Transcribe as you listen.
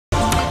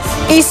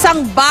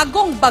Isang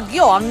bagong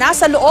bagyo ang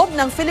nasa loob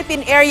ng Philippine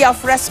Area of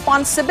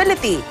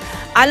Responsibility.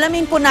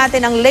 Alamin po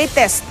natin ang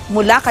latest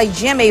mula kay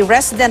GMA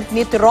resident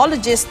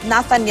meteorologist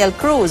Nathaniel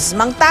Cruz.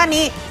 Mang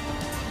Tani.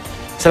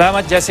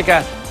 Salamat,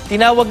 Jessica.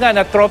 Tinawag nga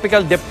na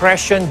Tropical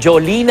Depression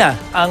Jolina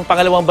ang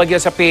pangalawang bagyo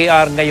sa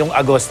PAR ngayong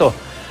Agosto.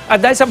 At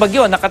dahil sa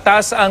bagyo,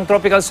 nakataas ang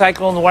Tropical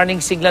Cyclone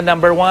Warning Signal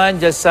number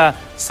 1 dyan sa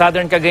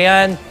Southern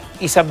Cagayan,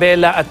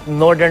 Isabela at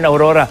Northern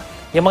Aurora.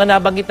 Yung mga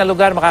nabanggit na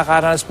lugar,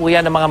 makakaranas po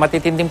yan ng mga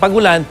matitinding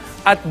pagulan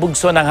at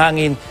bugso ng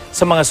hangin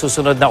sa mga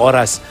susunod na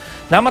oras.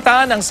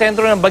 Namataan ang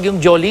sentro ng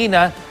bagyong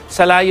Jolina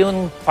sa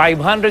layon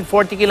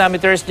 540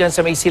 kilometers dyan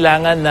sa may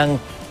silangan ng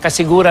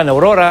Kasiguran,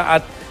 Aurora,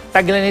 at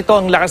tagilan nito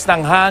ang lakas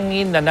ng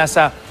hangin na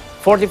nasa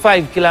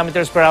 45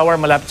 kilometers per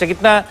hour malapit sa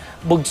gitna,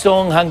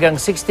 bugsong hanggang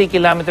 60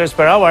 kilometers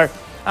per hour,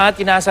 at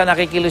inasa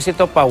nakikilos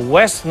ito pa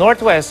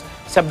west-northwest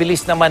sa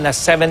bilis naman na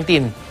 17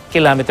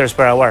 kilometers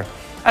per hour.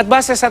 At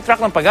base sa track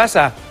ng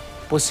pag-asa,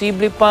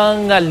 posible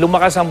pang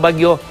lumakas ang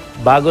bagyo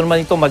bago naman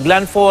ito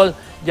maglandfall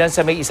dyan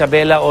sa may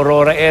Isabela,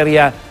 Aurora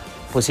area.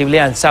 Posible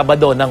yan,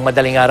 Sabado ng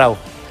madaling araw.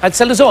 At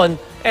sa Luzon,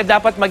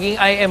 dapat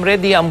maging IM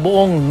ready ang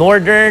buong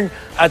Northern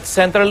at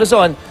Central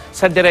Luzon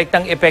sa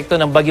direktang epekto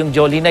ng bagyong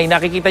Jolina.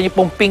 Nakikita niyo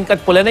pong pink at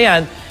pula na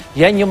yan,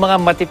 yan yung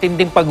mga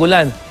matitinding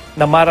pagulan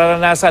na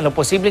mararanasan o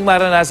posibleng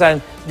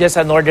mararanasan dyan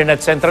sa Northern at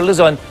Central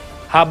Luzon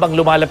habang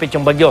lumalapit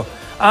yung bagyo.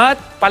 At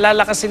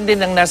palalakasin din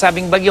ng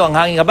nasabing bagyo ang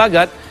hanging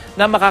habagat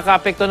na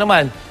makakaapekto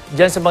naman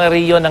dyan sa mga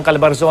rehiyon ng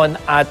Calabarzon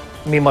at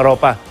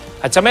Mimaropa.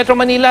 At sa Metro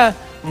Manila,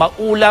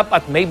 maulap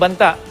at may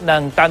banta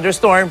ng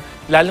thunderstorm,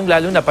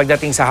 lalong-lalo na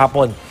pagdating sa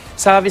hapon.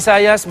 Sa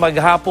Visayas,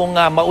 maghapong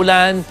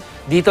maulan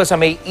dito sa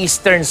may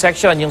eastern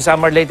section, yung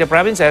Samar Leyte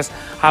provinces,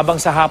 habang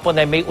sa hapon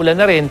ay may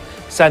ulan na rin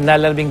sa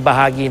nalalabing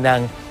bahagi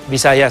ng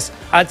Visayas.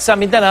 At sa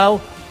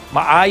Mindanao,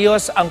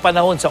 maayos ang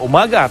panahon sa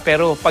umaga,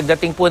 pero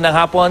pagdating po ng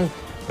hapon,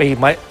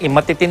 may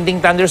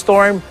matitinding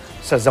thunderstorm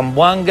sa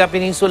Zamboanga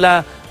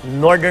Peninsula,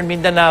 Northern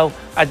Mindanao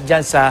at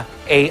dyan sa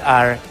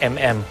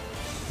ARMM.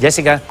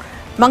 Jessica?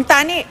 Mang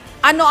Tani,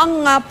 ano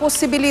ang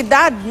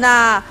posibilidad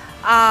na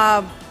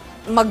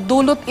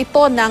magdulot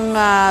ito ng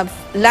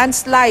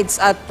landslides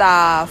at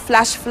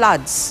flash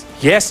floods?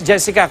 Yes,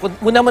 Jessica.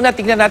 Muna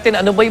tingnan natin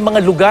ano ba yung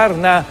mga lugar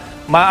na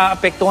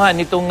maaapektuhan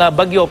itong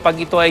bagyo pag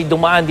ito ay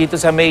dumaan dito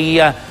sa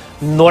may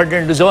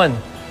Northern Luzon.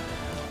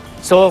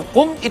 So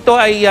kung ito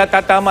ay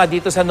tatama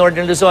dito sa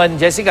Northern Luzon,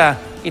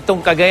 Jessica,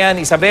 itong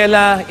Cagayan,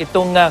 Isabela,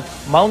 itong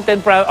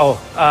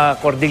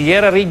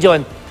Cordillera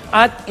region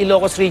at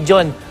Ilocos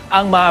region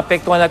ang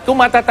maapektuhan. At kung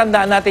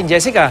matatandaan natin,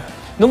 Jessica,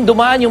 nung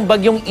dumaan yung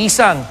bagyong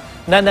Isang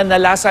na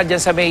nanalasa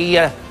dyan sa may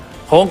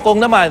Hong Kong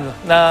naman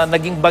na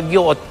naging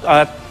bagyo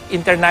at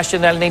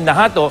international name na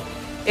hato,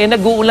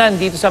 nag-uulan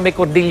dito sa may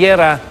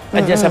Cordillera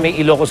at dyan sa may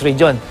Ilocos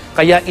region.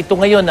 Kaya ito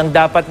ngayon ang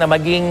dapat na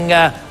maging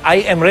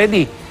IM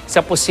ready sa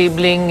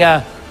posibleng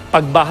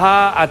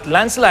pagbaha at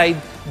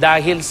landslide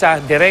dahil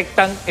sa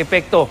direktang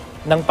epekto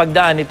ng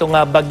pagdaan itong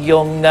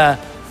bagyong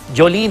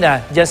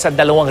Jolina dyan sa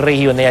dalawang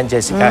rehiyon na yan,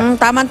 Jessica.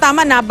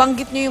 Tama-tama,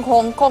 nabanggit niyo yung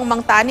Hong Kong,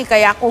 Mang Tani,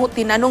 kaya ako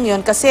tinanong yun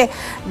kasi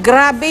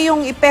grabe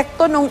yung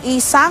epekto ng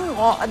Isang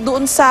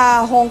doon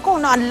sa Hong Kong.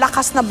 No? Ang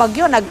lakas na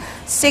bagyo,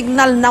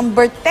 nag-signal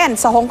number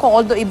 10 sa Hong Kong,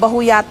 although iba ho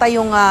yata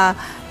yung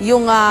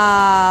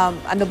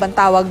ano bang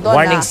tawag doon?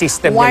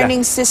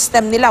 Warning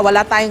system nila.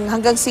 Wala tayong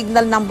hanggang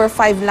signal number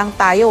 5 lang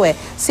tayo eh.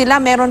 Sila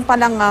meron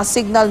palang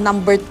signal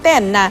number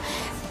 10 na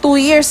 2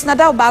 years na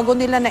daw bago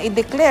nila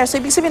na-i-declare. So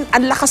ibig sabihin,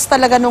 ang lakas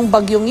talaga nung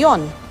bagyong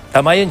yon.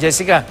 Tama yun,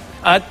 Jessica.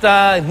 At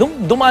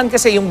nung dumaan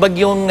kasi yung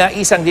bagyong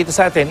Isang dito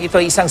sa atin,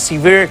 ito ay isang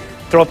severe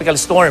tropical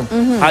storm.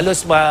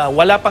 Halos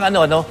wala pang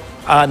 90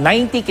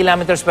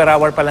 kilometers per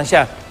hour pa lang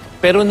siya.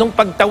 Pero nung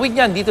pagtawid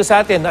niyan dito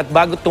sa atin at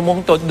bago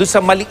tumungtod, doon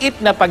sa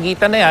maliit na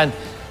pagitan na yan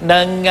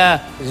ng,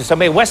 sa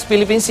may West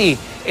Philippine Sea,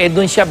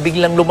 doon siya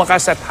biglang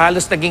lumakas at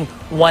halos naging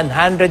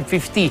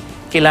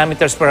 150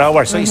 kilometers per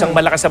hour. So isang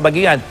malakas na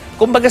bagyo yan.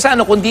 Kumbaga sa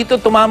kung dito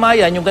tumama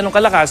yan, yung ganong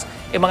kalakas,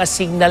 mga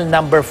signal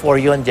number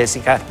 4 yon,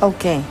 Jessica.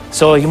 Okay.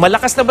 So yung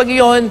malakas na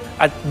bagyo yun,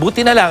 at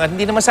buti na lang, at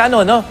hindi naman sa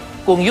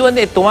kung yun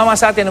tumama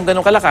sa atin ng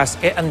ganong kalakas,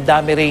 ang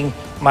dami ring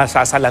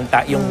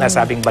masasalanta yung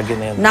nasabing bagyo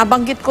na yun.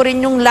 Nabanggit ko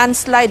rin yung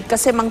landslide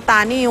kasi, Mang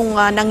Tani, yung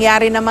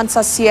nangyari naman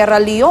sa Sierra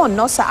Leone,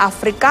 sa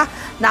Africa.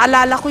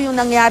 Naalala ko yung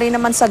nangyari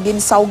naman sa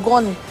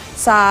Ginsaogon,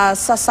 sa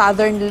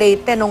Southern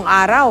Leyte nung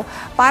araw.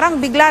 Parang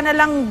bigla na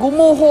lang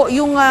gumuho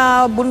yung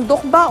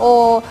bundok ba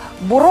o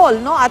burol,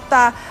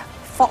 at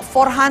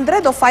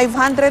 400 o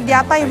 500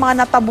 yata yung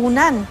mga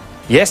natabunan.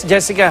 Yes,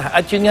 Jessica.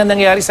 At yun nga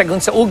nangyari sa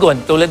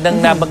Ginsaogon, tulad ng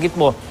nabanggit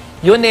mo.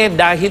 Yun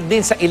dahil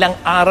din sa ilang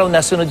araw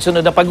na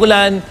sunod-sunod na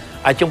pagulan,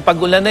 at yung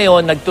pagulan na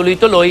yun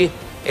nagtuloy-tuloy,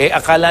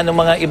 akala ng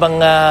mga ibang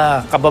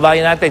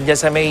kababayan natin dyan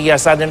sa may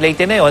Southern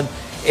Leyte na yun,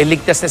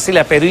 ligtas na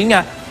sila. Pero yun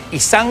nga,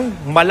 isang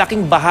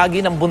malaking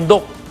bahagi ng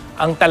bundok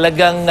ang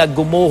talagang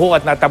gumuho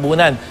at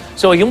natabunan.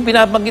 So yung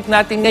pinabanggit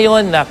natin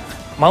ngayon na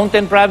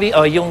Mountain Province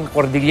o yung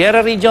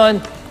Cordillera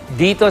region,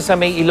 dito sa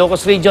may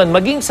Ilocos region,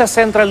 maging sa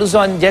Central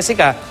Luzon,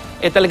 Jessica,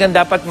 talagang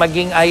dapat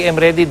maging IM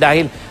ready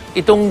dahil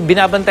itong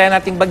binabantayan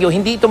nating bagyo,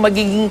 hindi ito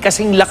magiging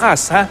kasing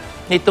lakas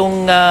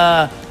nitong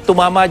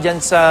tumama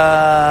dyan sa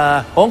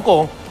Hong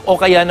Kong o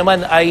kaya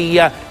naman ay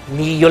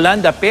ni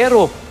Yolanda.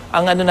 Pero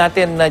ang ano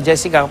natin,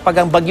 Jessica,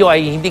 pag ang bagyo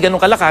ay hindi ganun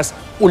kalakas,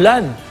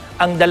 ulan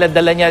ang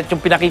dala-dala niya.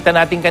 Yung pinakita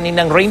natin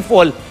kaninang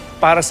rainfall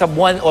para sa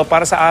buwan o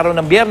para sa araw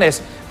ng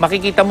Biyernes,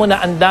 makikita mo na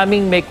ang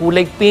daming may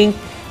kulay pink,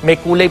 may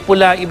kulay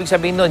pula. Ibig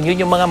sabihin nun,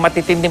 yun yung mga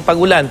matitinding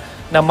pagulan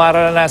na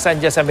mararanasan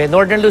dyan sa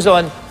Northern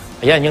Luzon.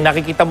 Ayan, yung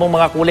nakikita mong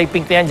mga kulay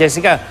pink na yan,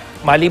 Jessica.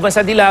 Maliban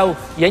sa dilaw,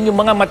 yan yung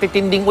mga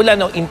matitinding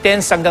ulan,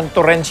 intense hanggang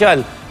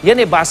torrential. Yan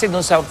base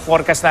dun sa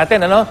forecast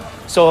natin, ano?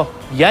 So,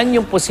 yan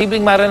yung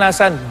posibleng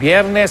maranasan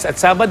Biyernes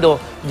at Sabado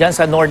dyan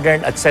sa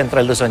Northern at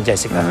Central Luzon,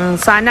 Jessica.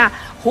 Sana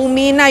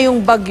humina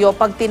yung bagyo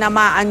pag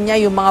tinamaan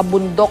niya yung mga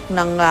bundok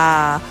ng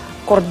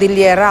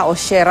Cordillera o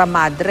Sierra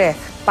Madre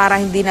para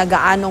hindi na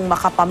gaanong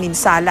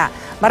makapaminsala.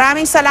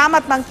 Maraming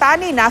salamat, Mang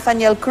Tani,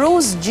 Nathaniel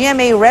Cruz,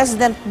 GMA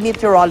Resident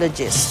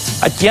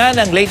Meteorologist. At yan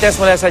ang latest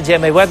mula sa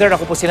GMA Weather.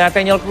 Ako po si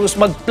Nathaniel Cruz,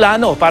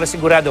 magplano para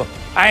sigurado.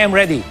 I am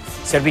ready.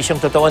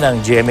 Serbisyong totoo ng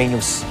GMA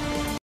News.